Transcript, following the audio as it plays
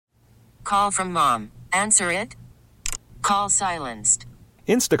Call from mom. Answer it. Call silenced.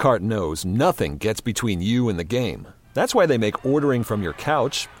 Instacart knows nothing gets between you and the game. That's why they make ordering from your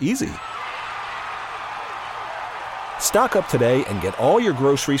couch easy. Stock up today and get all your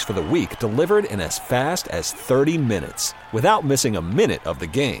groceries for the week delivered in as fast as 30 minutes without missing a minute of the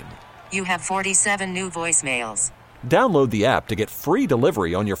game. You have 47 new voicemails. Download the app to get free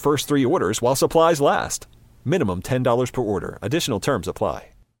delivery on your first 3 orders while supplies last. Minimum $10 per order. Additional terms apply.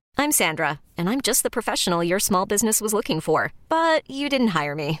 I'm Sandra, and I'm just the professional your small business was looking for. But you didn't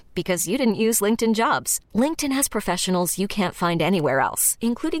hire me because you didn't use LinkedIn Jobs. LinkedIn has professionals you can't find anywhere else,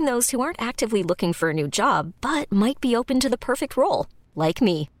 including those who aren't actively looking for a new job, but might be open to the perfect role, like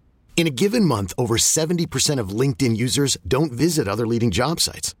me. In a given month, over 70% of LinkedIn users don't visit other leading job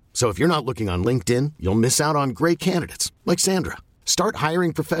sites. So if you're not looking on LinkedIn, you'll miss out on great candidates like Sandra. Start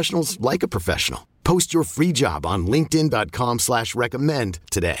hiring professionals like a professional. Post your free job on linkedin.com/recommend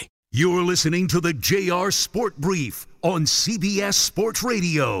today. You're listening to the JR Sport Brief on CBS Sports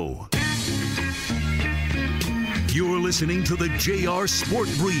Radio. You're listening to the JR Sport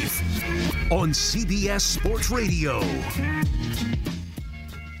Brief on CBS Sports Radio.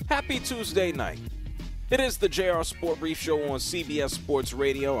 Happy Tuesday night. It is the JR Sport Brief Show on CBS Sports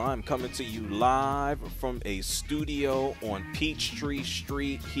Radio. I'm coming to you live from a studio on Peachtree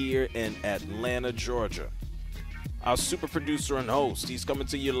Street here in Atlanta, Georgia. Our super producer and host, he's coming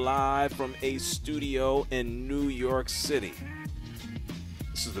to you live from a studio in New York City.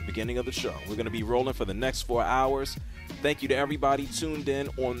 This is the beginning of the show. We're going to be rolling for the next 4 hours. Thank you to everybody tuned in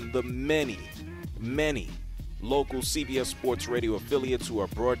on the many local CBS Sports Radio affiliates who are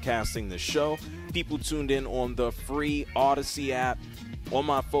broadcasting the show. People tuned in on the free Odyssey app. All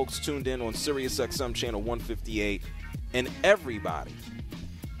my folks tuned in on SiriusXM channel 158. And everybody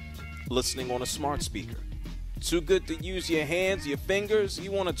listening on a smart speaker. Too good to use your hands, your fingers.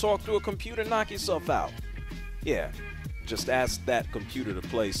 You want to talk to a computer, knock yourself out. Yeah, just ask that computer to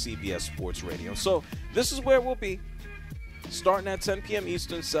play CBS Sports Radio. So this is where we'll be, starting at 10 p.m.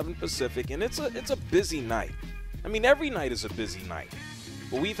 Eastern, 7 Pacific. And it's a busy night. I mean, every night is a busy night.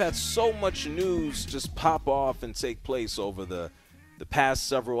 But we've had so much news just pop off and take place over the past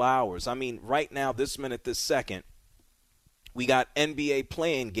several hours. I mean, right now, this minute, this second, we got NBA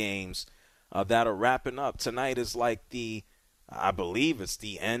playing games that are wrapping up. Tonight is like I believe it's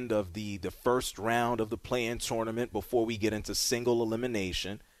the end of the first round of the play-in tournament before we get into single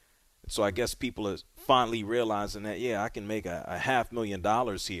elimination. So I guess people are finally realizing that, yeah, I can make a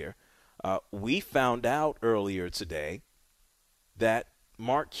 $500,000 here. We found out earlier today that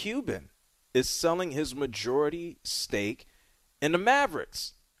Mark Cuban is selling his majority stake in the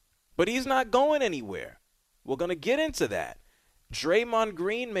Mavericks, but he's not going anywhere. We're going to get into that. Draymond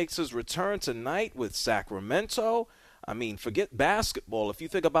Green makes his return tonight with Sacramento. I mean, forget basketball. If you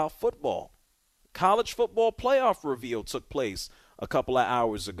think about football, college football playoff reveal took place a couple of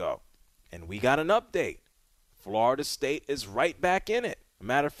hours ago, and we got an update. Florida State is right back in it.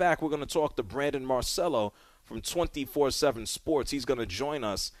 Matter of fact, we're going to talk to Brandon Marcello from 24/7 Sports. He's going to join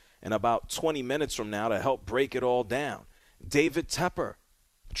us in about 20 minutes from now to help break it all down. David Tepper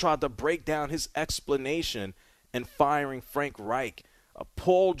tried to break down his explanation in firing Frank Reich.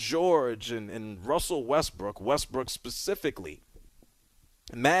 Paul George and Russell Westbrook specifically,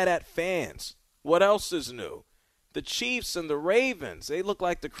 mad at fans. What else is new? The Chiefs and the Ravens, they look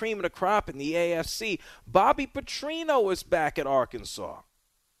like the cream of the crop in the AFC. Bobby Petrino is back at Arkansas.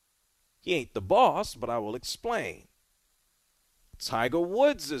 He ain't the boss, but I will explain. Tiger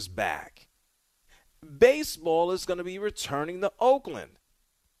Woods is back. Baseball is going to be returning to Oakland,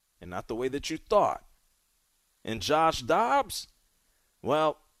 and not the way that you thought. And Josh Dobbs,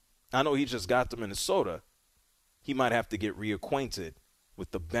 well, I know he just got to Minnesota. He might have to get reacquainted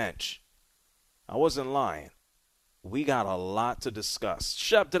with the bench. I wasn't lying. We got a lot to discuss.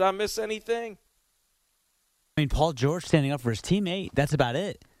 Shep, did I miss anything? I mean, Paul George standing up for his teammate. That's about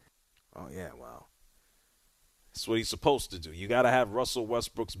it. Oh, yeah, well, that's what he's supposed to do. You got to have Russell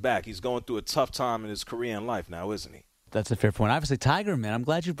Westbrook's back. He's going through a tough time in his career and life now, isn't he? That's a fair point. Obviously, Tiger, man, I'm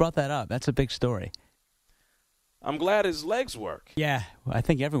glad you brought that up. That's a big story. I'm glad his legs work. Yeah, I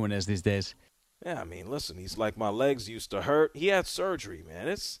think everyone is these days. Yeah, I mean, listen, he's like, my legs used to hurt. He had surgery,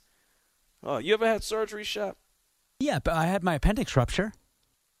 man. You ever had surgery, Shep? Yeah, but I had my appendix rupture.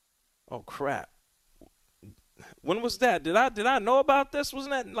 Oh, crap. When was that? Did I know about this?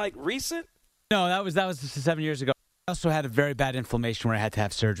 Wasn't that like recent? No, that was 7 years ago. I also had a very bad inflammation where I had to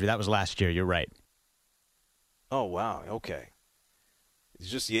have surgery. That was last year. You're right. Oh, wow. Okay. It's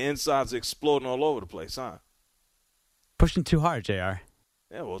just your insides exploding all over the place, huh? Pushing too hard, JR.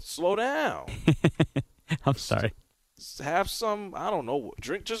 Yeah, well, slow down. I'm sorry. have some, I don't know,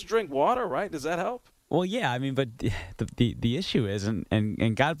 just drink water, right? Does that help? Well, yeah, I mean, but the issue is,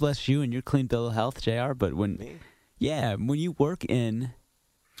 and God bless you and your clean bill of health, JR, but when you work the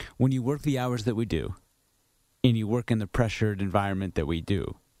hours that we do, and you work in the pressured environment that we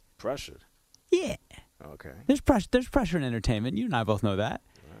do. Pressured? Yeah. Okay. There's pressure in entertainment. You and I both know that.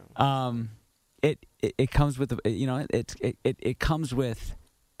 Wow. It comes with it comes with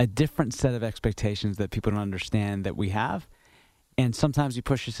a different set of expectations that people don't understand that we have, and sometimes you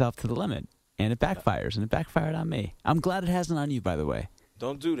push yourself to the limit, and it backfires, and it backfired on me. I'm glad it hasn't on you, by the way.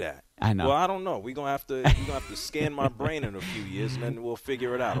 Don't do that. I know. Well, I don't know. You're gonna have to scan my brain in a few years, and then we'll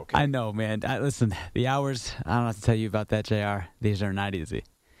figure it out. Okay. I know, man. Listen, the hours. I don't have to tell you about that, JR. These are not easy.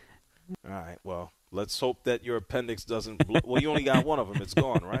 All right. Well, let's hope that your appendix doesn't. Well, you only got one of them. It's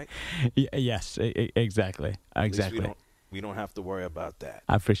gone, right? Yes. Exactly. Exactly. We don't have to worry about that.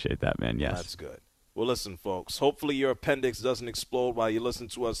 I appreciate that, man. Yes. That's good. Well, listen, folks. Hopefully your appendix doesn't explode while you listen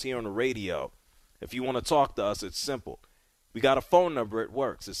to us here on the radio. If you want to talk to us, it's simple. We got a phone number. It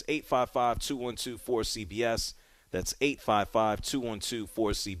works. It's 855-212-4CBS. That's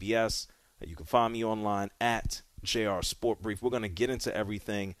 855-212-4CBS. You can find me online at JR Sport Brief. We're going to get into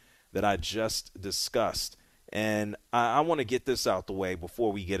everything that I just discussed. And I want to get this out the way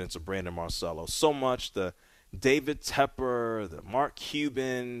before we get into Brandon Marcello. So much, the David Tepper, the Mark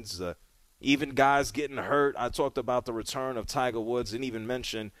Cubans, even guys getting hurt. I talked about the return of Tiger Woods and even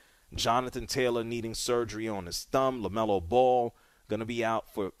mentioned Jonathan Taylor needing surgery on his thumb. LaMelo Ball going to be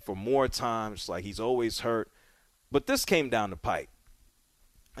out for more time, just like he's always hurt. But this came down the pipe.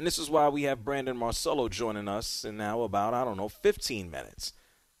 And this is why we have Brandon Marcello joining us in now about, 15 minutes.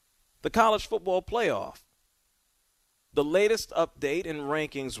 The college football playoff. The latest update and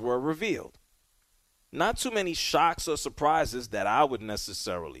rankings were revealed. Not too many shocks or surprises that I would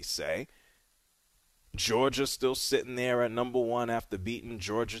necessarily say. Georgia still sitting there at number 1 after beating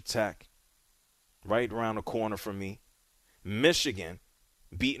Georgia Tech, right around the corner from me. Michigan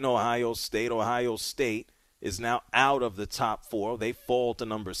beating Ohio State. Ohio State is now out of the top 4. They fall to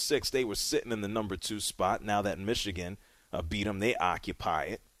number 6. They were sitting in the number 2 spot. Now that Michigan beat them, they occupy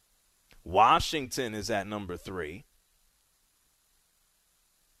it. Washington is at number 3.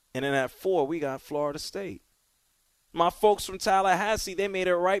 And then at 4, we got Florida State. My folks from Tallahassee, they made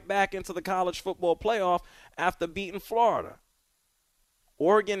it right back into the college football playoff after beating Florida.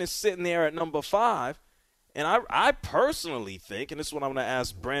 Oregon is sitting there at number 5. And I personally think, and this is what I'm going to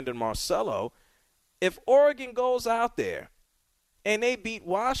ask Brandon Marcello, if Oregon goes out there and they beat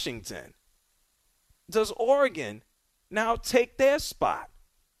Washington, does Oregon now take their spot?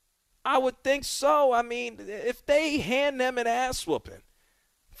 I would think so. I mean, if they hand them an ass whooping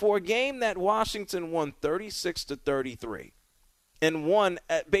for a game that Washington won 36-33 and won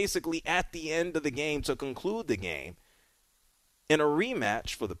basically at the end of the game to conclude the game in a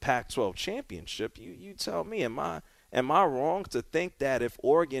rematch for the Pac-12 championship, you tell me, am I wrong to think that if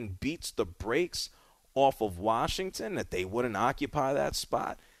Oregon beats the brakes off of Washington that they wouldn't occupy that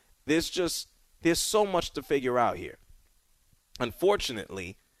spot? There's so much to figure out here.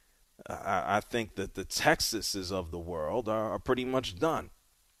 Unfortunately, I think that the Texases of the world are pretty much done.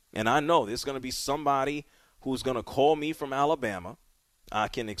 And I know there's going to be somebody who's going to call me from Alabama. I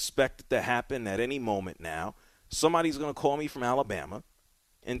can expect it to happen at any moment now. Somebody's going to call me from Alabama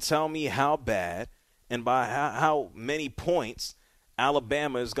and tell me how bad and by how many points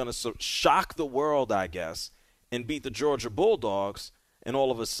Alabama is going to shock the world, I guess, and beat the Georgia Bulldogs and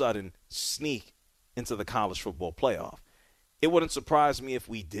all of a sudden sneak into the college football playoff. It wouldn't surprise me if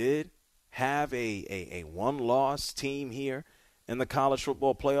we did have a one-loss team here in the college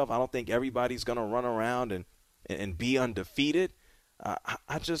football playoff. I don't think everybody's going to run around and be undefeated.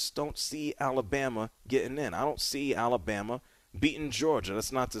 I just don't see Alabama getting in. I don't see Alabama beating Georgia.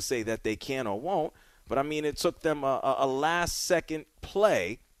 That's not to say that they can or won't, but, I mean, it took them a last-second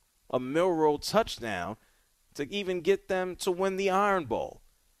play, a Milroe touchdown, to even get them to win the Iron Bowl.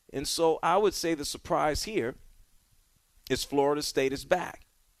 And so I would say the surprise here is Florida State is back.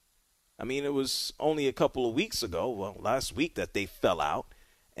 I mean, it was only a couple of weeks ago, last week, that they fell out,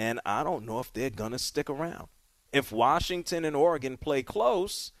 and I don't know if they're going to stick around. If Washington and Oregon play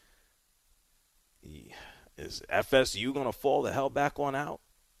close, is FSU going to fall the hell back on out?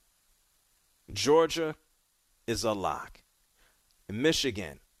 Georgia is a lock.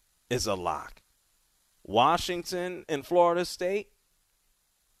 Michigan is a lock. Washington and Florida State,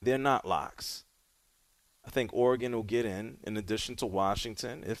 they're not locks. I think Oregon will get in addition to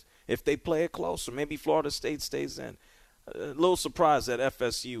Washington, if they play it close, or maybe Florida State stays in. A little surprised that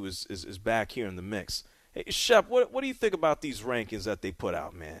FSU is back here in the mix. Hey, Shep, what do you think about these rankings that they put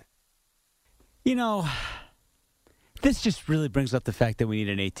out, man? You know, This just really brings up the fact that we need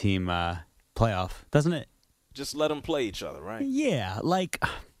an 8-team playoff, doesn't it? Just let them play each other, right? Yeah, like.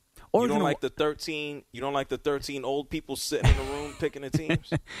 You don't like the 13. You don't like the 13 old people sitting in the room picking the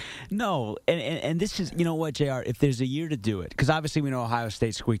teams. No, and this is, you know what, JR? If there's a year to do it, because obviously we know Ohio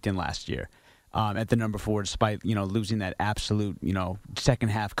State squeaked in last year at the number 4, despite losing that absolute second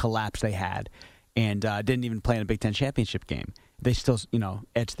half collapse they had, and didn't even play in a Big Ten championship game. They still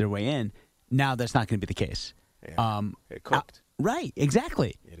edged their way in. Now that's not going to be the case. Yeah, it cooked. Right,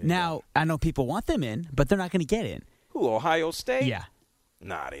 exactly. Now I know people want them in, but they're not going to get in. Who? Ohio State? Yeah.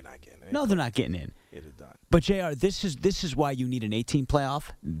 Nah, they're not getting in. No, they're not getting in. It is done. But, JR, this is why you need an 18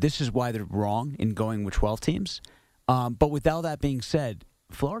 playoff. This is why they're wrong in going with 12 teams. But with all that being said,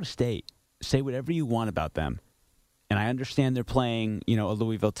 Florida State, say whatever you want about them. And I understand they're playing, a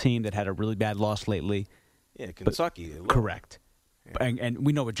Louisville team that had a really bad loss lately. Yeah, Kentucky. Correct. Yeah. And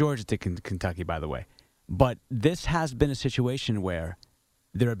we know what Georgia did in Kentucky, by the way. But this has been a situation where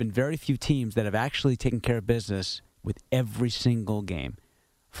there have been very few teams that have actually taken care of business with every single game.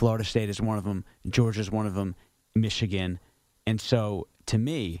 Florida State is one of them. Georgia's one of them. Michigan. And so, to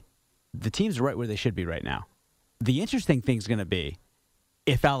me, the teams are right where they should be right now. The interesting thing is going to be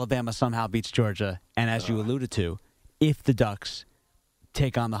if Alabama somehow beats Georgia, and as you alluded to, if the Ducks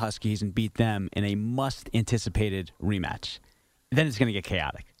take on the Huskies and beat them in a much-anticipated rematch, then it's going to get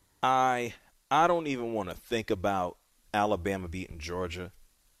chaotic. I don't even want to think about Alabama beating Georgia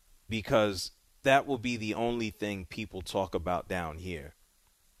because that will be the only thing people talk about down here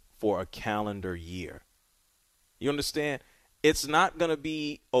for a calendar year. You understand? It's not going to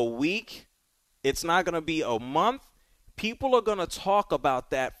be a week. It's not going to be a month. People are going to talk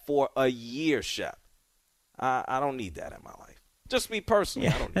about that for a year, Shep. I don't need that in my life. Just me personally,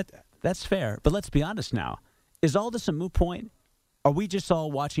 I don't need that. That's fair. But let's be honest now. Is all this a moot point? Are we just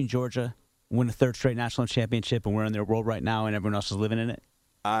all watching Georgia win a third straight national championship and we're in their world right now and everyone else is living in it?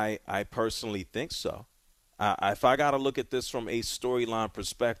 I personally think so. If I got to look at this from a storyline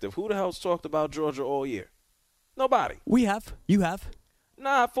perspective, who the hell's talked about Georgia all year? Nobody. We have. You have.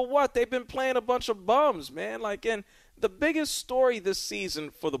 Nah, for what? They've been playing a bunch of bums, man. And the biggest story this season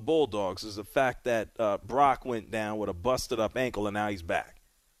for the Bulldogs is the fact that Brock went down with a busted-up ankle and now he's back.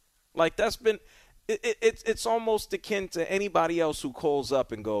 That's been it's almost akin to anybody else who calls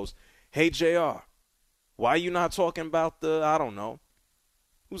up and goes, hey, JR, why are you not talking about I don't know,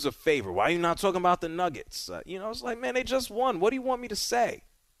 who's a favorite? Why are you not talking about the Nuggets? It's like, man, they just won. What do you want me to say?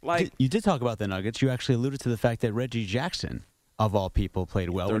 You did talk about the Nuggets. You actually alluded to the fact that Reggie Jackson, of all people,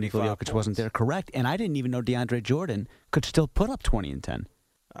 played well when Nikola Jokic wasn't there. Correct. And I didn't even know DeAndre Jordan could still put up 20 and 10.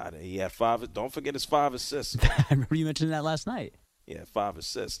 He had 5. Don't forget his 5 assists. I remember you mentioning that last night. Yeah, 5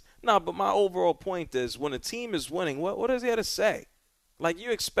 assists. No, but my overall point is when a team is winning, what does he have to say?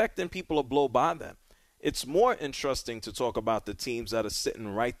 You're expecting people to blow by them. It's more interesting to talk about the teams that are sitting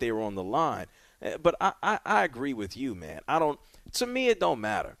right there on the line. But I agree with you, man. To me, it don't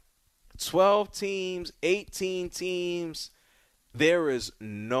matter. 12 teams, 18 teams, there is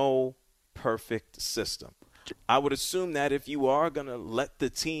no perfect system. I would assume that if you are going to let the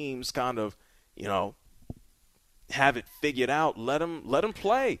teams kind of, have it figured out, let them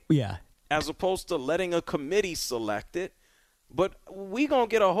play. Yeah. As opposed to letting a committee select it. But we going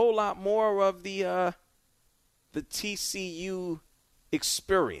to get a whole lot more of the TCU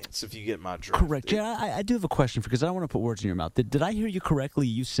experience, if you get my drift. Correct. Yeah, I do have a question because I don't want to put words in your mouth. Did I hear you correctly?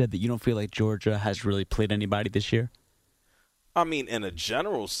 You said that you don't feel like Georgia has really played anybody this year? I mean, in a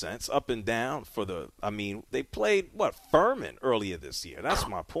general sense, up and down they played, Furman earlier this year. That's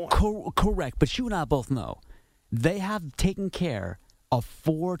my point. Correct. But you and I both know they have taken care of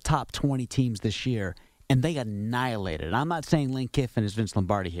 4 top 20 teams this year, and they annihilated. I'm not saying Lane Kiffin is Vince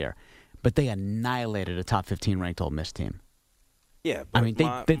Lombardi here, but they annihilated a top 15 ranked Ole Miss team. Yeah, I mean,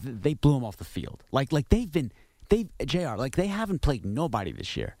 they blew them off the field. JR, they haven't played nobody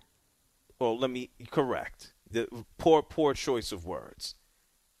this year. Well, let me correct. The poor choice of words.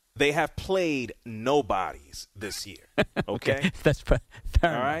 They have played nobodies this year. Okay? That's fair. All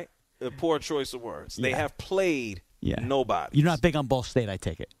right? The poor choice of words. They have played nobodies. You're not big on Ball State, I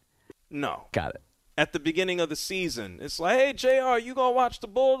take it. No. Got it. At the beginning of the season, it's like, hey, JR, you going to watch the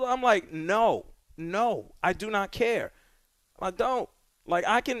Bulls? I'm like, no, I do not care. I don't.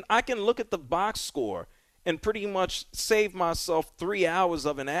 I can look at the box score and pretty much save myself 3 hours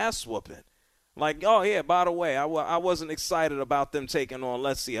of an ass whooping. Oh, yeah, by the way, I wasn't excited about them taking on,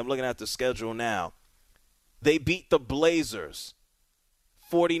 let's see, I'm looking at the schedule now. They beat the Blazers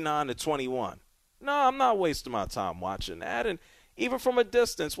 49-21. No, I'm not wasting my time watching that. And even from a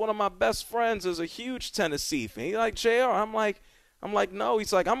distance, one of my best friends is a huge Tennessee fan. He's like, JR, I'm like, I'm like, no.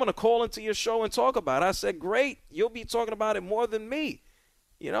 He's like, I'm going to call into your show and talk about it. I said, great. You'll be talking about it more than me.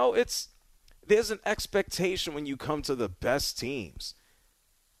 You know, there's an expectation when you come to the best teams.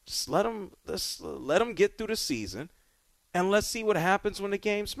 Just let them get through the season, and let's see what happens when the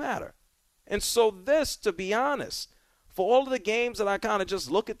games matter. And so this, to be honest, for all of the games that I kind of just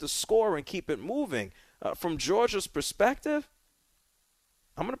look at the score and keep it moving, from Georgia's perspective,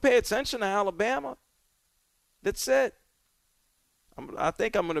 I'm going to pay attention to Alabama. That's it. I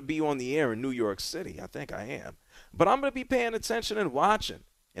think I'm going to be on the air in New York City. I think I am. But I'm going to be paying attention and watching.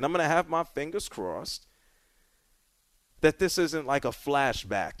 And I'm going to have my fingers crossed that this isn't like a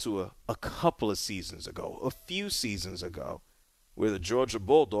flashback to a couple of seasons ago, a few seasons ago, where the Georgia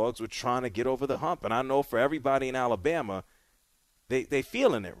Bulldogs were trying to get over the hump. And I know for everybody in Alabama, they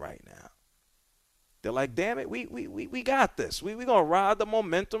feeling it right now. They're like, damn it, we got this. We going to ride the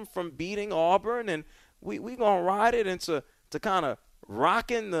momentum from beating Auburn, and we going to ride it into kind of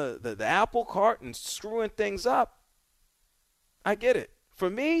rocking the apple cart and screwing things up. I get it. For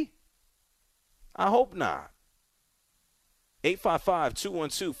me, I hope not.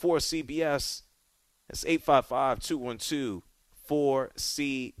 855-212-4CBS. That's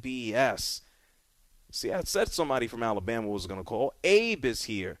 855-212-4CBS. See, I said somebody from Alabama was going to call. Abe is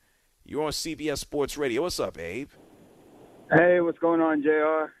here. You're on CBS Sports Radio. What's up, Abe? Hey, what's going on,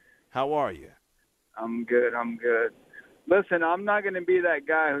 JR? How are you? I'm good. Listen, I'm not going to be that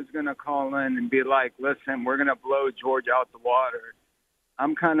guy who's going to call in and be like, listen, we're going to blow Georgia out the water.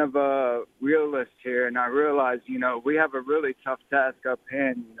 I'm kind of a realist here, and I realize, we have a really tough task up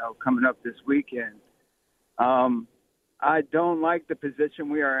hand, coming up this weekend. I don't like the position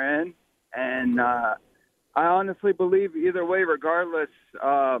we are in, and I honestly believe either way, regardless,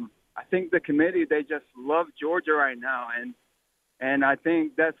 I think the committee, they just love Georgia right now, and I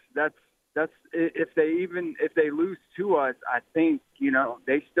think that's if they lose to us, I think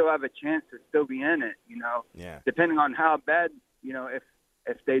they still have a chance to still be in it. Yeah. Depending on how bad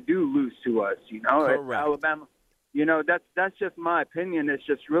if they do lose to us, Correct. Alabama, that's just my opinion. It's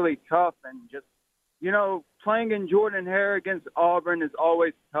just really tough, and just playing in Jordan-Hare against Auburn is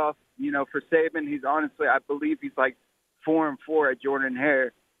always tough. For Saban, I believe he's like 4-4 at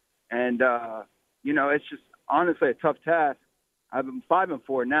Jordan-Hare, and it's just honestly a tough task. I'm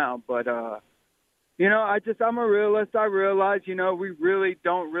 5-4 now, but I'm a realist. I realize, we really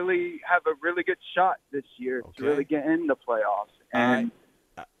don't really have a really good shot this year to really get in the playoffs. And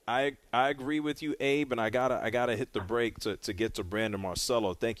I agree with you, Abe, and I gotta hit the break to get to Brandon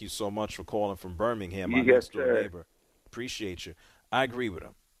Marcello. Thank you so much for calling from Birmingham, my next door neighbor. Appreciate you. I agree with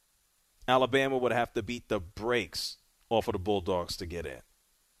him. Alabama would have to beat the brakes off of the Bulldogs to get in.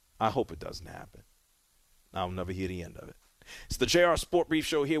 I hope it doesn't happen. I'll never hear the end of it. It's the JR Sport Brief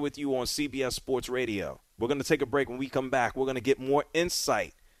Show here with you on CBS Sports Radio. We're going to take a break. When we come back, we're going to get more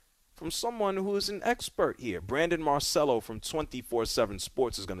insight from someone who is an expert here. Brandon Marcello from 24/7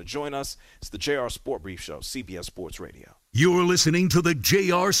 Sports is going to join us. It's the JR Sport Brief Show, CBS Sports Radio. You're listening to the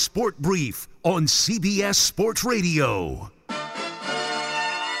JR Sport Brief on CBS Sports Radio.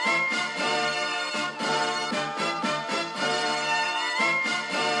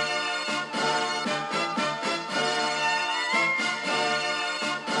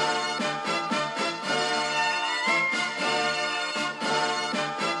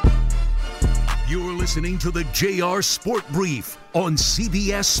 Listening to the JR Sport Brief on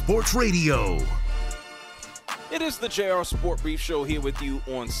CBS Sports Radio. It is the JR Sport Brief Show here with you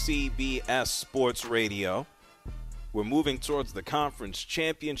on CBS Sports Radio. We're moving towards the conference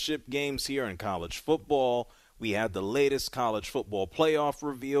championship games here in college football. We had the latest college football playoff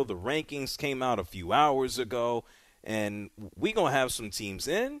reveal. The rankings came out a few hours ago, and we're going to have some teams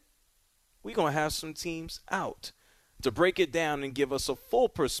in. We're going to have some teams out. To break it down and give us a full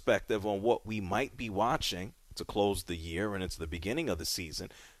perspective on what we might be watching to close the year and into the beginning of the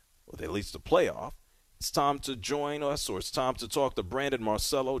season, or at least the playoff, it's time to join us, or it's time to talk to Brandon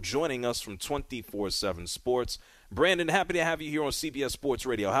Marcello, joining us from 24/7 Sports. Brandon, happy to have you here on CBS Sports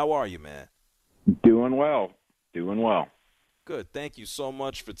Radio. How are you, man? Doing well. Good. Thank you so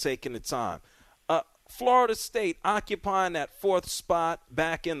much for taking the time. Florida State occupying that fourth spot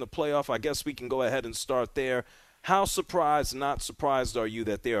back in the playoff. I guess we can go ahead and start there. How surprised, not surprised are you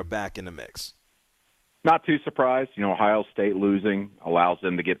that they are back in the mix? Not too surprised. Ohio State losing allows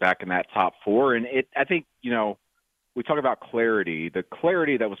them to get back in that top four. And I think, we talk about clarity. The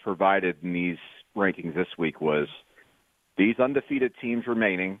clarity that was provided in these rankings this week was these undefeated teams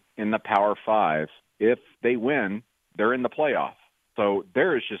remaining in the Power Five. If they win, they're in the playoff. So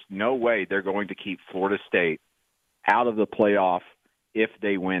there is just no way they're going to keep Florida State out of the playoff if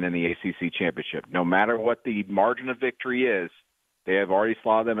they win in the ACC championship. No matter what the margin of victory is, They have already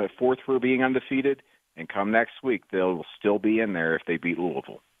slotted them at 4th for being undefeated, and come next week, they'll still be in there if they beat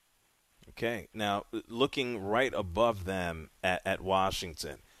Louisville. Okay, now looking right above them at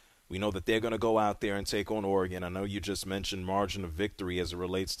Washington, we know that they're going to go out there and take on Oregon. I know you just mentioned margin of victory as it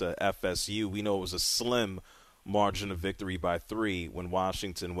relates to FSU. We know it was a slim margin of victory by 3 when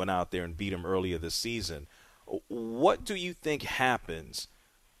Washington went out there and beat them earlier this season. What do you think happens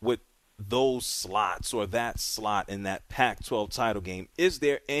with those slots or that slot in that Pac-12 title game? Is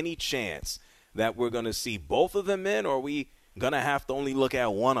there any chance that we're going to see both of them in, or are we going to have to only look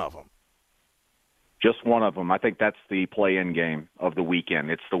at one of them? Just one of them. I think that's the play-in game of the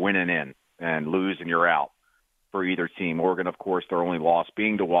weekend. It's the win and in, and lose and you're out for either team. Oregon, of course, their only loss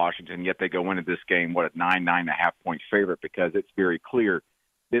being to Washington, yet they go into this game, a 9.5-point favorite, because it's very clear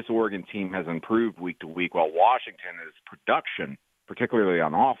this Oregon team has improved week to week, while Washington's production, particularly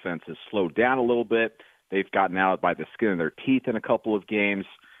on offense, has slowed down a little bit. They've gotten out by the skin of their teeth in a couple of games.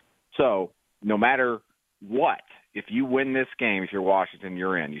 So no matter what, if you win this game, if you're Washington,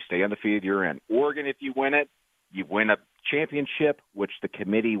 you're in. You stay undefeated, you're in. Oregon, if you win it, you win a championship, which the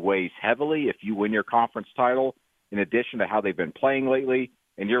committee weighs heavily if you win your conference title, in addition to how they've been playing lately.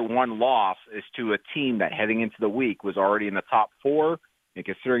 And your one loss is to a team that heading into the week was already in the top 4. And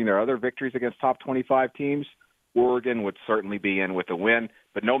considering their other victories against top 25 teams, Oregon would certainly be in with a win.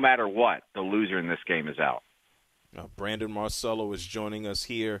 But no matter what, the loser in this game is out. Now, Brandon Marcello is joining us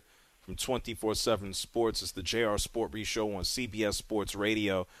here from 24/7 Sports. It's the JR Sport Brief Show on CBS Sports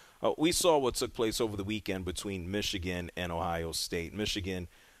Radio. We saw what took place over the weekend between Michigan and Ohio State. Michigan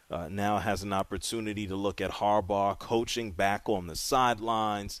now has an opportunity to look at Harbaugh coaching back on the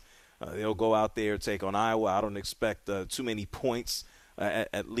sidelines. They'll go out there, take on Iowa. I don't expect too many points,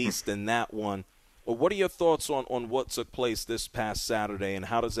 at least in that one. What are your thoughts on what took place this past Saturday, and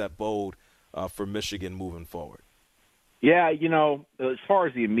how does that bode for Michigan moving forward? Yeah, as far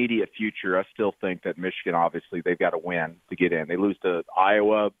as the immediate future, I still think that Michigan, obviously, they've got to win to get in. They lose to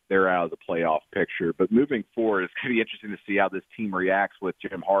Iowa, they're out of the playoff picture. But moving forward, it's going to be interesting to see how this team reacts with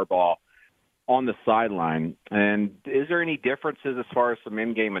Jim Harbaugh on the sideline. And is there any differences as far as some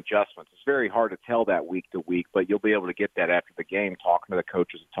in-game adjustments? It's very hard to tell that week to week, but you'll be able to get that after the game, talking to the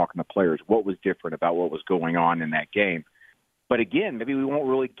coaches and talking to players. What was different about what was going on in that game? But again, maybe we won't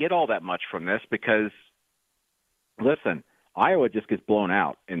really get all that much from this because, listen, Iowa just gets blown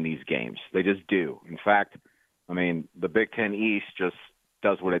out in these games. They just do. In fact, the Big Ten East just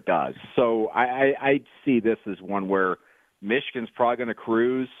does what it does. So I see this as one where Michigan's probably going to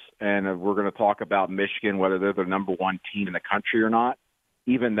cruise, and we're going to talk about Michigan, whether they're the number 1 team in the country or not,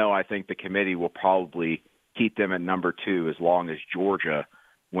 even though I think the committee will probably keep them at number 2 as long as Georgia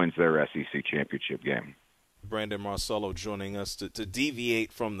wins their SEC championship game. Brandon Marcello joining us to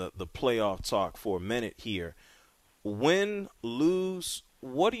deviate from the playoff talk for a minute here. Win, lose,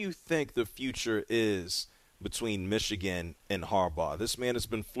 what do you think the future is between Michigan and Harbaugh? This man has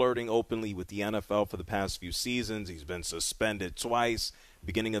been flirting openly with the NFL for the past few seasons. He's been suspended twice,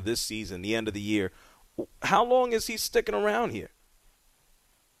 beginning of this season, the end of the year. How long is he sticking around here?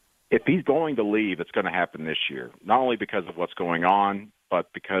 If he's going to leave, it's going to happen this year, not only because of what's going on,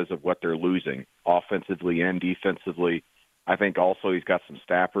 but because of what they're losing offensively and defensively. I think also he's got some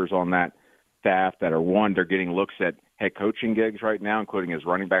staffers on that staff that are, they're getting looks at head coaching gigs right now, including his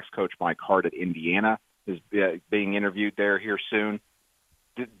running backs coach, Mike Hart at Indiana, is being interviewed there here soon.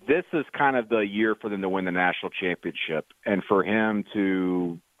 This is kind of the year for them to win the national championship and for him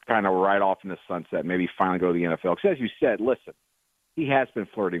to kind of ride off in the sunset, maybe finally go to the NFL. Because as you said, listen, he has been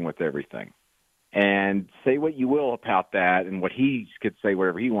flirting with everything. And say what you will about that and what he could say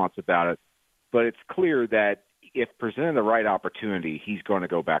whatever he wants about it, but it's clear that if presented the right opportunity, he's going to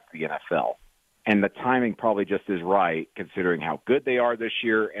go back to the NFL. And the timing probably just is right, considering how good they are this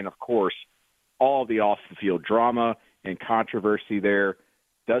year. And, of course, all the off-the-field drama and controversy there.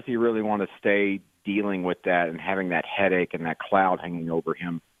 Does he really want to stay dealing with that and having that headache and that cloud hanging over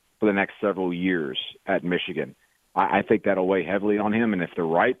him for the next several years at Michigan? I think that'll weigh heavily on him. And if the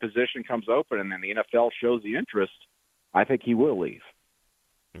right position comes open and then the NFL shows the interest, I think he will leave.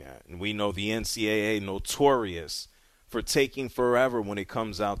 Yeah, and we know the NCAA notorious for taking forever when it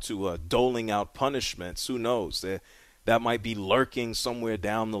comes out to doling out punishments. Who knows? That might be lurking somewhere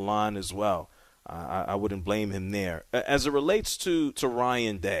down the line as well. I wouldn't blame him there. As it relates to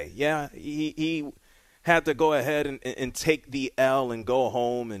Ryan Day, yeah, he had to go ahead and take the L and go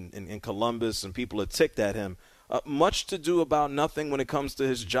home in Columbus, and people are ticked at him. Much to do about nothing when it comes to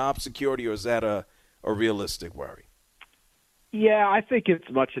his job security, or is that a realistic worry? Yeah, I think it's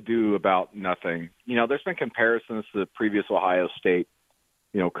much ado about nothing. There's been comparisons to the previous Ohio State,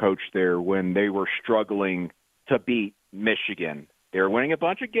 coach there when they were struggling to beat Michigan. They were winning a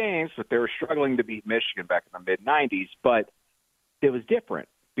bunch of games, but they were struggling to beat Michigan back in the mid-'90s. But it was different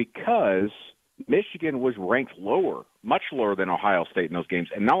because Michigan was ranked lower, much lower than Ohio State in those games.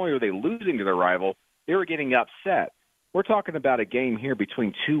 And not only were they losing to their rival, they were getting upset. We're talking about a game here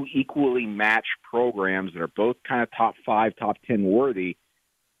between two equally matched programs that are both kind of top 5, top 10 worthy,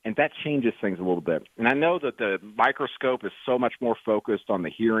 and that changes things a little bit. And I know that the microscope is so much more focused on the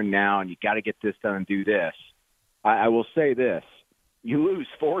here and now, and you got to get this done and do this. I will say this. You lose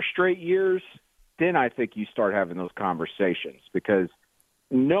 4 straight years, then I think you start having those conversations because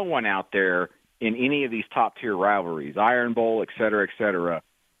no one out there in any of these top-tier rivalries, Iron Bowl, et cetera,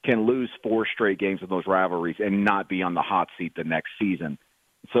 can lose 4 straight games of those rivalries and not be on the hot seat the next season.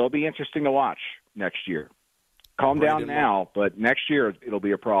 So it'll be interesting to watch next year. Calm down now, but next year it'll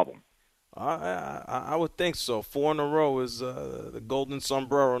be a problem. I would think so. 4 in a row is the golden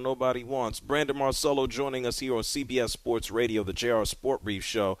sombrero nobody wants. Brandon Marcello joining us here on CBS Sports Radio, the JR Sport Brief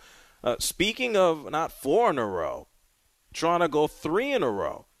Show. Speaking of not 4 in a row, trying to go 3 in a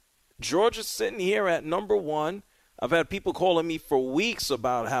row. Georgia's sitting here at number 1. I've had people calling me for weeks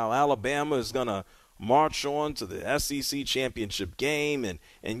about how Alabama is going to march on to the SEC championship game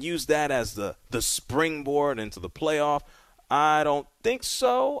and use that as the springboard into the playoff. I don't think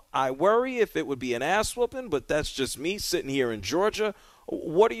so. I worry if it would be an ass whooping, but that's just me sitting here in Georgia.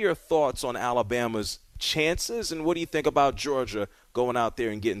 What are your thoughts on Alabama's chances, and what do you think about Georgia going out there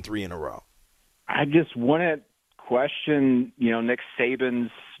and getting 3 in a row? I just want to question, Nick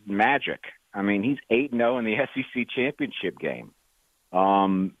Saban's magic. I mean, he's 8-0 in the SEC championship game.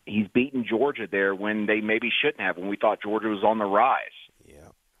 He's beaten Georgia there when they maybe shouldn't have, when we thought Georgia was on the rise.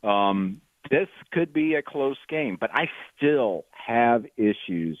 Yeah. This could be a close game, but I still have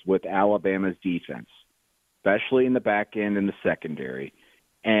issues with Alabama's defense, especially in the back end and the secondary.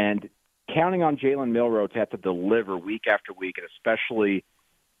 And counting on Jalen Milroe to have to deliver week after week, and especially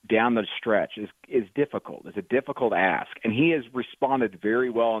down the stretch, is difficult. It's a difficult ask. And he has responded very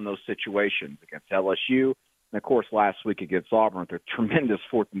well in those situations against LSU and, of course, last week against Auburn with a tremendous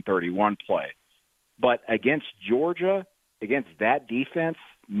 4th and 31 play. But against Georgia, against that defense,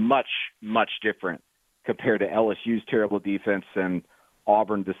 much, much different compared to LSU's terrible defense and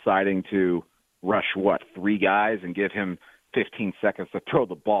Auburn deciding to rush, 3 guys and give him 15 seconds to throw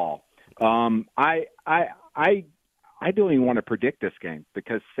the ball. I don't even want to predict this game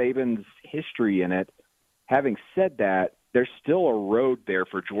because Saban's history in it. Having said that, there's still a road there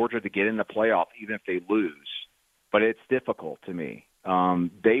for Georgia to get in the playoff even if they lose. But it's difficult to me.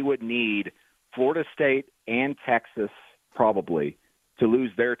 They would need Florida State and Texas probably to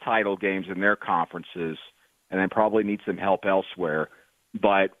lose their title games in their conferences and then probably need some help elsewhere.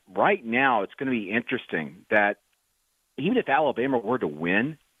 But right now it's going to be interesting that even if Alabama were to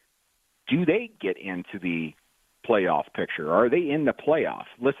win, do they get into the playoff picture? Are they in the playoff?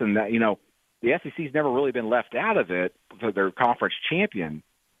 Listen, the SEC's never really been left out of it for their conference champion,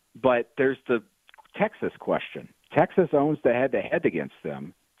 but there's the Texas question. Texas owns the head-to-head against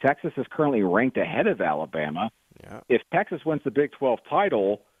them. Texas is currently ranked ahead of Alabama. Yeah. If Texas wins the Big 12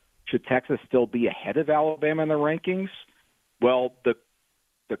 title, should Texas still be ahead of Alabama in the rankings? Well, the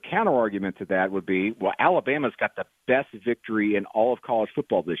counter-argument to that would be, Alabama's got the best victory in all of college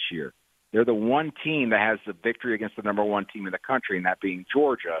football this year. They're the one team that has the victory against the number 1 team in the country, and that being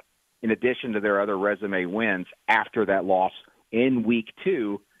Georgia, in addition to their other resume wins after that loss in week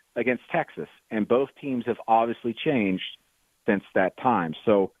 2 against Texas. And both teams have obviously changed since that time.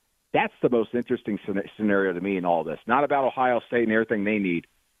 So that's the most interesting scenario to me in all this. Not about Ohio State and everything they need,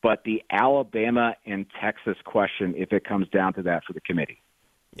 but the Alabama and Texas question if it comes down to that for the committee.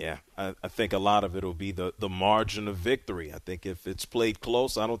 Yeah, I think a lot of it will be the margin of victory. I think if it's played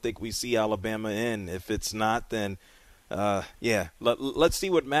close, I don't think we see Alabama in. If it's not, then, let's see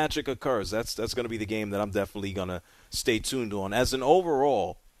what magic occurs. That's going to be the game that I'm definitely going to stay tuned on. As an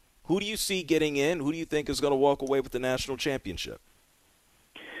overall, who do you see getting in? Who do you think is going to walk away with the national championship?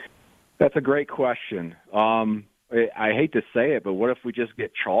 That's a great question. I hate to say it, but what if we just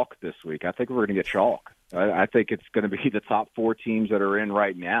get chalk this week? I think we're going to get chalk. I think it's going to be the top 4 teams that are in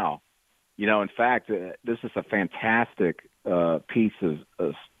right now. In fact, this is a fantastic piece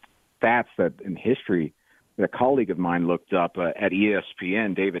of stats that in history that a colleague of mine looked up at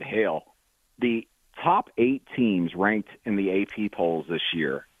ESPN, David Hale. The top 8 teams ranked in the AP polls this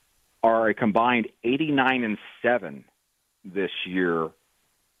year are a combined 89-7 this year.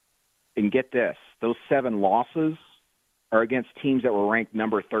 And get this, those 7 losses are against teams that were ranked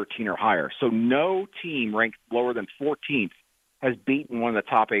number 13 or higher. So no team ranked lower than 14th has beaten one of the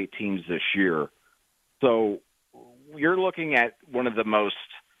top 8 teams this year. So you're looking at one of the most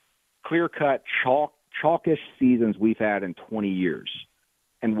clear-cut chalk chalkish seasons we've had in 20 years.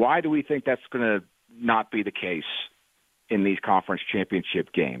 And why do we think that's going to not be the case in these conference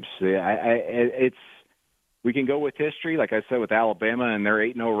championship games? We can go with history, like I said, with Alabama and their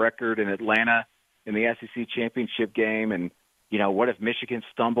 8-0 record in Atlanta in the SEC championship game. And, you know, what if Michigan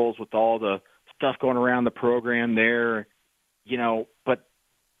stumbles with all the stuff going around the program there? You know, but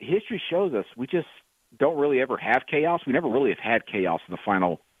history shows us we just don't really ever have chaos. We never really have had chaos in the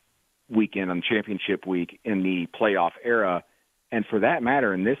final weekend on championship week in the playoff era. And for that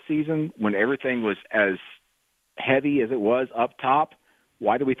matter, in this season, when everything was as heavy as it was up top,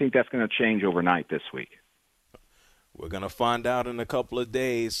 why do we think that's going to change overnight this week? We're going to find out in a couple of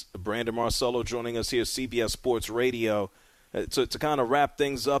days. Brandon Marcello joining us here, CBS Sports Radio, to kind of wrap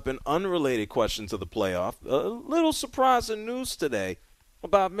things up in unrelated questions to the playoff. A little surprising news today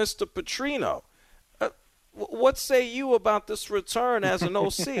about Mr. Petrino. What say you about this return as an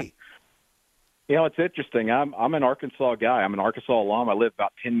OC? You know, it's interesting. I'm an Arkansas guy. I'm an Arkansas alum. I live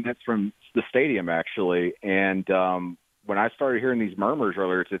about 10 minutes from the stadium, actually. And when I started hearing these murmurs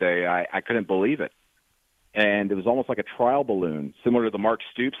earlier today, I couldn't believe it. And it was almost like a trial balloon, similar to the Mark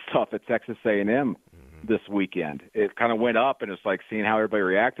Stoops stuff at Texas A&M this weekend. It kind of went up, and it's like seeing how everybody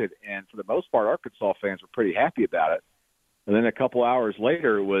reacted. And for the most part, Arkansas fans were pretty happy about it. And then a couple hours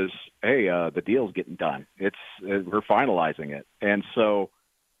later, it was, hey, the deal's getting done. We're finalizing it. And so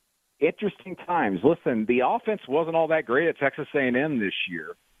interesting times. Listen, the offense wasn't all that great at Texas A&M this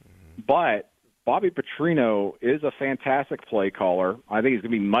year, but Bobby Petrino is a fantastic play caller. I think he's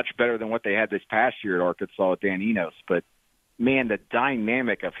going to be much better than what they had this past year at Arkansas with Dan Enos. But, man, the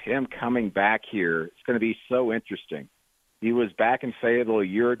dynamic of him coming back here, it's going to be so interesting. He was back in Fayetteville a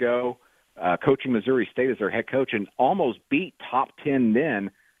year ago, coaching Missouri State as their head coach, and almost beat top 10 then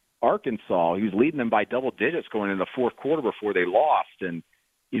Arkansas. He was leading them by double digits going into the fourth quarter before they lost. And,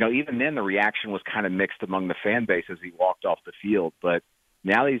 you know, even then the reaction was kind of mixed among the fan base as he walked off the field. But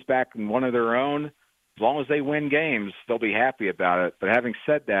now that he's back in one of their own, as long as they win games, they'll be happy about it. But having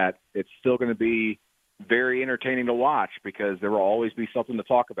said that, it's still going to be very entertaining to watch because there will always be something to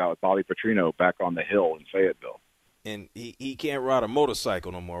talk about with Bobby Petrino back on the Hill in Fayetteville. And he can't ride a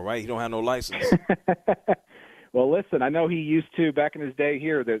motorcycle no more, right? He don't have no license. Well, listen, I know he used to back in his day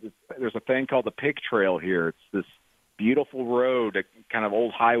here. There's a thing called the Pig Trail here. It's this beautiful road, a kind of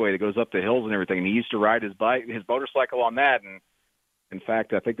old highway that goes up the hills and everything. And he used to ride his motorcycle on that. And in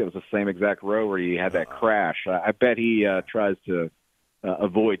fact, I think that was the same exact road where he had that crash. I bet he tries to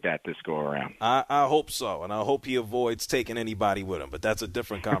avoid that this go around. I hope so, and I hope he avoids taking anybody with him, but that's a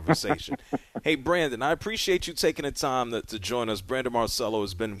different conversation. Hey, Brandon, I appreciate you taking the time to join us. Brandon Marcello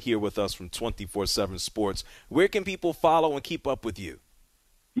has been here with us from 24/7 Sports. Where can people follow and keep up with you?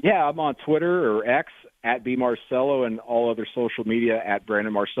 Yeah, I'm on Twitter or X at @BMarcello and all other social media at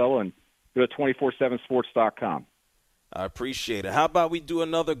Brandon Marcello, and go to 247sports.com. I appreciate it. How about we do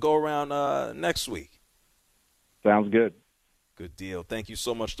another go-around next week? Sounds good. Good deal. Thank you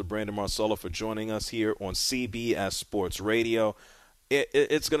so much to Brandon Marcello for joining us here on CBS Sports Radio.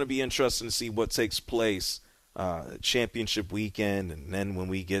 It's going to be interesting to see what takes place championship weekend, and then when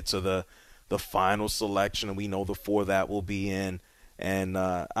we get to the final selection, and we know the four that will be in. And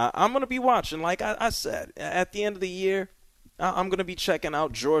I'm going to be watching. Like I said, at the end of the year, I'm going to be checking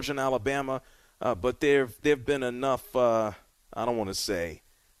out Georgia and Alabama. But there have been enough, I don't want to say,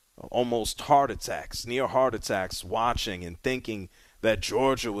 almost near heart attacks, watching and thinking that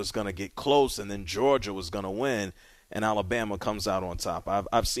Georgia was going to get close and then Georgia was going to win, and Alabama comes out on top.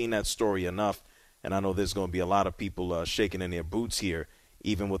 I've seen that story enough, and I know there's going to be a lot of people shaking in their boots here,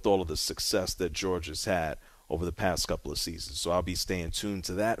 even with all of the success that Georgia's had over the past couple of seasons. So I'll be staying tuned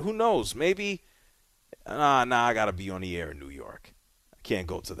to that. Who knows? Maybe, I got to be on the air in New York. Can't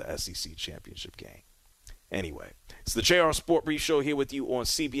go to the SEC championship game. Anyway, it's the JR Sport Brief Show here with you on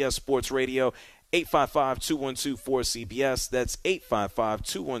CBS Sports Radio, 855-212-4CBS. That's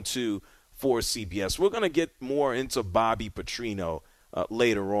 855-212-4CBS. We're going to get more into Bobby Petrino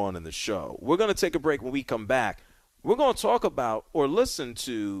later on in the show. We're going to take a break. When we come back, we're going to talk about or listen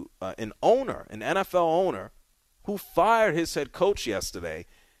to an NFL owner, who fired his head coach yesterday,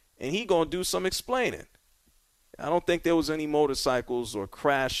 and he's going to do some explaining. I don't think there was any motorcycles or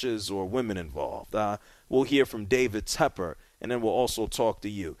crashes or women involved. We'll hear from David Tepper, and then we'll also talk to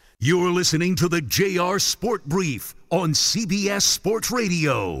you. You're listening to the JR Sport Brief on CBS Sports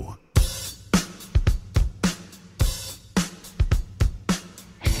Radio.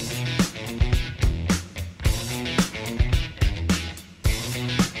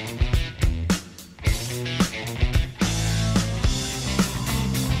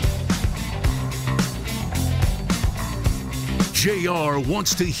 JR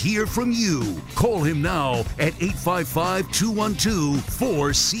wants to hear from you. Call him now at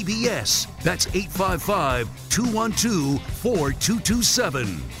 855-212-4CBS. That's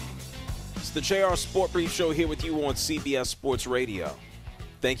 855-212-4227. It's the JR Sport Brief Show here with you on CBS Sports Radio.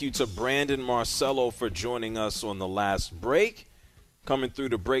 Thank you to Brandon Marcello for joining us on the last break. Coming through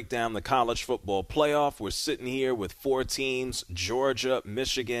to break down the college football playoff. We're sitting here with 4 teams: Georgia,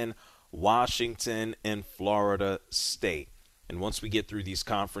 Michigan, Washington, and Florida State. And once we get through these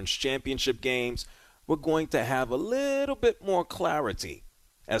conference championship games, we're going to have a little bit more clarity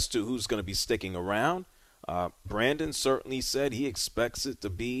as to who's going to be sticking around. Brandon certainly said he expects it to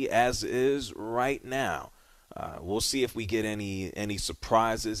be as is right now. We'll see if we get any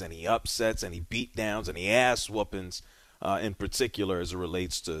surprises, any upsets, any beatdowns, any ass whoopings in particular as it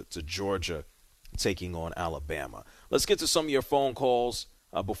relates to Georgia taking on Alabama. Let's get to some of your phone calls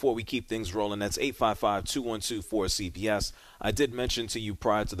before we keep things rolling. That's 855-212-4CBS. I did mention to you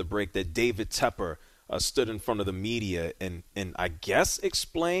prior to the break that David Tepper stood in front of the media and I guess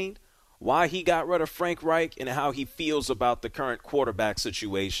explained why he got rid of Frank Reich and how he feels about the current quarterback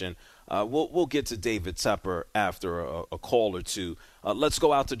situation. We'll get to David Tepper after a call or two. Let's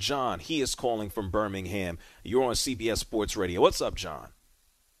go out to John. He is calling from Birmingham. You're on CBS Sports Radio. What's up, John?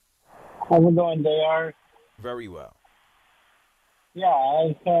 How's it going, JR? Very well. Yeah, I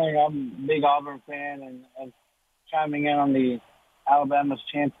was saying I'm a big Auburn fan, and I was chiming in on the Alabama's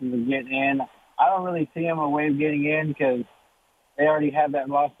chances of getting in. I don't really see them a way of getting in because they already have that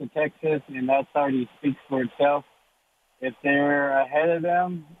loss to Texas, and that already speaks for itself. If they're ahead of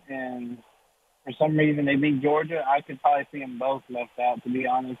them and for some reason they beat Georgia, I could probably see them both left out, to be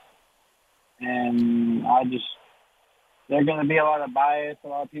honest. And they're going to be a lot of bias. A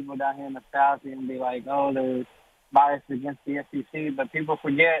lot of people down here in the South are going to be like, oh, they're biased against the SEC. But people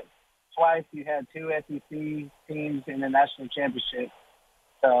forget twice you had 2 SEC teams in the national championship.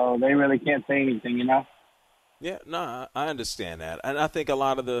 So they really can't say anything, you know? Yeah, no, I understand that. And I think a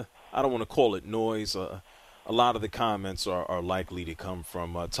lot of I don't want to call it noise, a lot of the comments are likely to come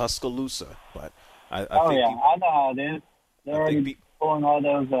from Tuscaloosa. But I think I know how it is. They're already pulling all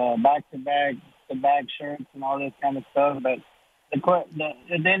those back-to-back shirts and all this kind of stuff. But at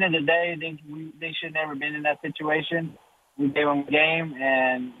the end of the day, they should never been in that situation. We gave them a game,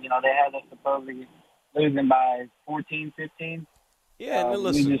 and, they had us supposedly losing by 14, 15. Yeah, and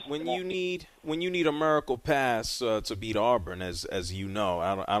listen, when you need a miracle pass to beat Auburn, as you know,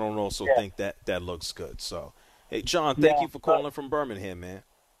 I don't also think that looks good. So, hey, John, thank you for calling from Birmingham, man.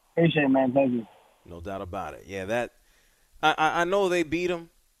 Appreciate it, man. Thank you. No doubt about it. Yeah, I know they beat them.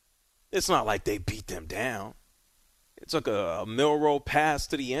 It's not like they beat them down. It took a Milroe pass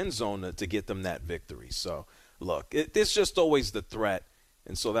to the end zone to get them that victory. So, look, it's just always the threat.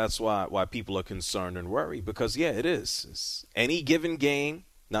 And so that's why people are concerned and worried because, it is. It's any given game,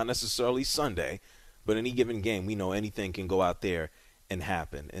 not necessarily Sunday, but any given game, we know anything can go out there and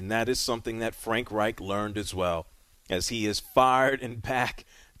happen. And that is something that Frank Reich learned as well as he is fired in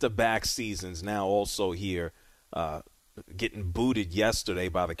back-to-back seasons, now also here getting booted yesterday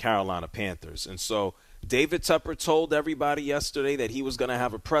by the Carolina Panthers. And so David Tepper told everybody yesterday that he was going to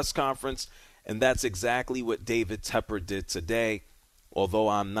have a press conference, and that's exactly what David Tepper did today. Although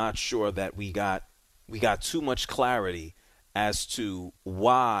I'm not sure that we got too much clarity as to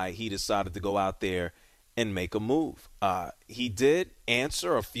why he decided to go out there and make a move. He did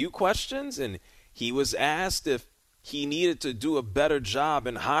answer a few questions, and he was asked if he needed to do a better job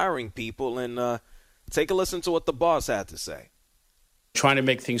in hiring people. And take a listen to what the boss had to say. Trying to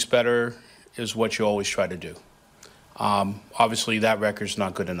make things better is what you always try to do. Obviously, that record's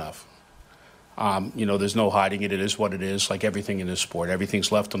not good enough. There's no hiding it. It is what it is, like everything in this sport.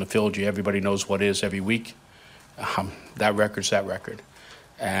 Everything's left on the field. Everybody knows what is every week. That record's that record.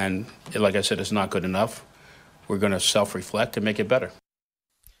 And like I said, it's not good enough. We're going to self-reflect and make it better.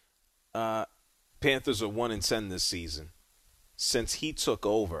 Panthers are 1-10 this season. Since he took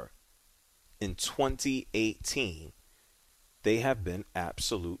over in 2018, they have been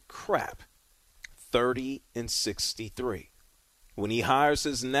absolute crap. 30-63. When he hires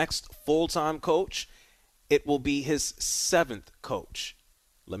his next full-time coach, it will be his 7th coach.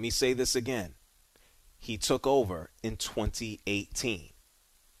 Let me say this again. He took over in 2018.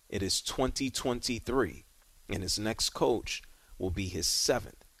 It is 2023, and his next coach will be his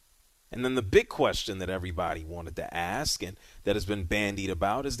 7th. And then the big question that everybody wanted to ask and that has been bandied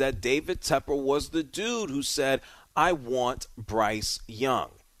about is that David Tepper was the dude who said, I want Bryce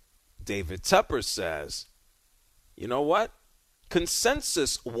Young. David Tepper says, you know what?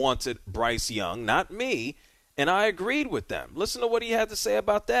 Consensus wanted Bryce Young, not me, and I agreed with them. Listen to what he had to say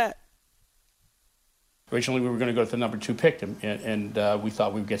about that. Originally, we were going to go to the number 2 pick, and we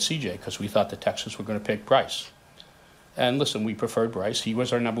thought we would get CJ because we thought the Texans were going to pick Bryce. And listen, we preferred Bryce. He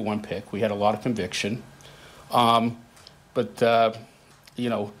was our number 1 pick. We had a lot of conviction. But you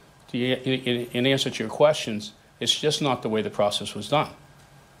know, in answer to your questions, it's just not the way the process was done.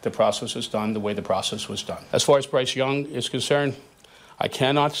 The process was done the way the process was done. As far as Bryce Young is concerned, I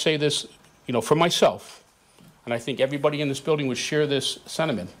cannot say this, you know, for myself, and I think everybody in this building would share this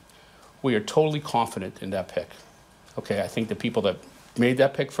sentiment. We are totally confident in that pick. Okay, I think the people that made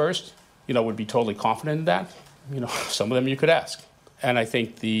that pick first, you know, would be totally confident in that. You know, some of them you could ask. And I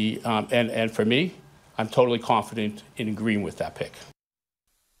think and for me, I'm totally confident in agreeing with that pick.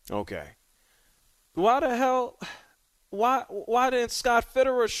 Okay. Why didn't Scott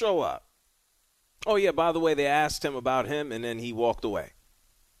Fitterer show up? Oh, yeah, by the way, they asked him about him, and then he walked away.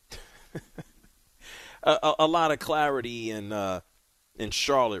 a lot of clarity in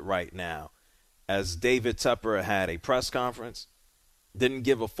Charlotte right now, as David Tepper had a press conference, didn't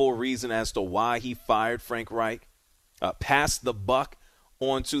give a full reason as to why he fired Frank Reich, passed the buck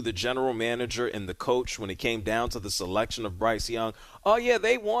onto the general manager and the coach when it came down to the selection of Bryce Young. Oh, yeah,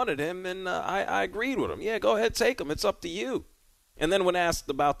 they wanted him, and I agreed with him. Yeah, go ahead, take him. It's up to you. And then when asked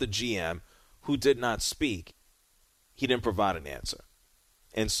about the GM, who did not speak, he didn't provide an answer.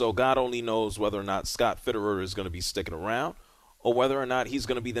 And so God only knows whether or not Scott Fitterer is going to be sticking around or whether or not he's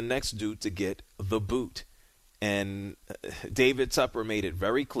going to be the next dude to get the boot. And David Tepper made it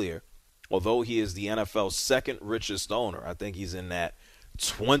very clear, although he is the NFL's second richest owner, I think he's in that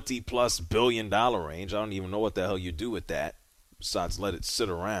 $20+ billion range. I don't even know what the hell you do with that besides let it sit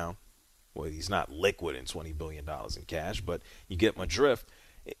around. Well, he's not liquid in $20 billion in cash, but you get my drift.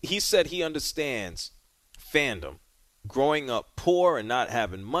 He said he understands fandom. Growing up poor and not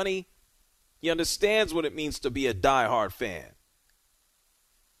having money, he understands what it means to be a diehard fan.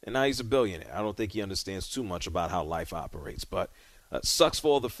 And now he's a billionaire. I don't think he understands too much about how life operates, but sucks for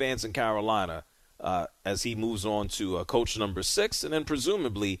all the fans in Carolina as he moves on to coach number 6 and then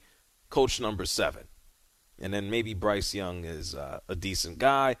presumably coach number 7. And then maybe Bryce Young is a decent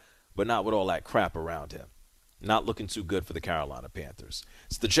guy, but not with all that crap around him. Not looking too good for the Carolina Panthers.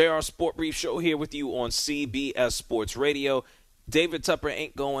 It's the JR Sport Brief Show here with you on CBS Sports Radio. David Tepper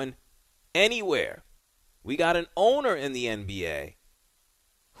ain't going anywhere. We got an owner in the NBA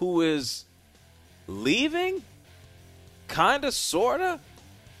who is leaving? Kinda, sorta?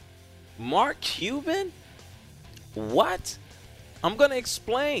 Mark Cuban? What? I'm going to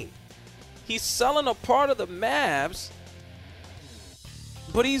explain. He's selling a part of the Mavs,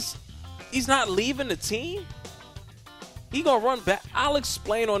 but he's not leaving the team? He going to run back? I'll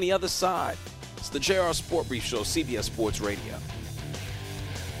explain on the other side. It's the JR Sport Brief Show, CBS Sports Radio.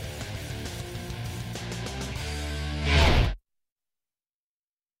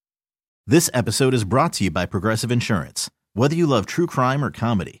 This episode is brought to you by Progressive Insurance. Whether you love true crime or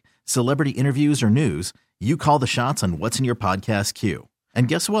comedy, celebrity interviews or news, you call the shots on what's in your podcast queue. And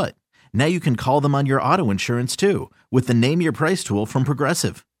guess what? Now you can call them on your auto insurance too with the Name Your Price tool from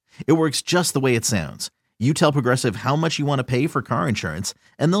Progressive. It works just the way it sounds. You tell Progressive how much you want to pay for car insurance,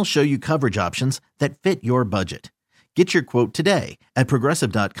 and they'll show you coverage options that fit your budget. Get your quote today at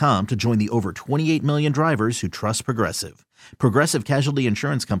Progressive.com to join the over 28 million drivers who trust Progressive. Progressive Casualty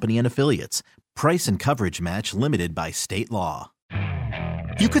Insurance Company and Affiliates. Price and coverage match limited by state law.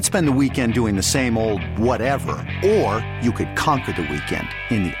 You could spend the weekend doing the same old whatever, or you could conquer the weekend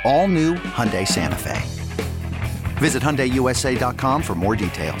in the all-new Hyundai Santa Fe. Visit HyundaiUSA.com for more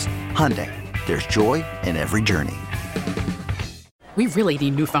details. Hyundai, there's joy in every journey. We really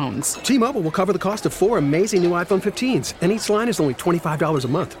need new phones. T-Mobile will cover the cost of 4 amazing new iPhone 15s, and each line is only $25 a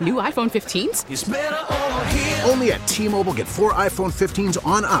month. New iPhone 15s? It's better over here. Only at T-Mobile, get 4 iPhone 15s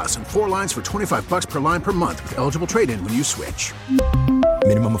on us and 4 lines for $25 per line per month with eligible trade-in when you switch.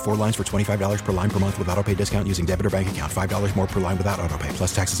 Minimum of 4 lines for $25 per line per month with autopay discount using debit or bank account. $5 more per line without autopay,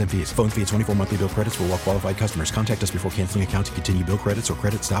 plus taxes and fees. Phone fee at 24 monthly bill credits for well-qualified customers. Contact us before canceling account to continue bill credits or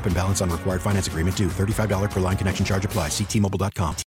credit stop and balance on required finance agreement due. $35 per line connection charge applies. See T-Mobile.com.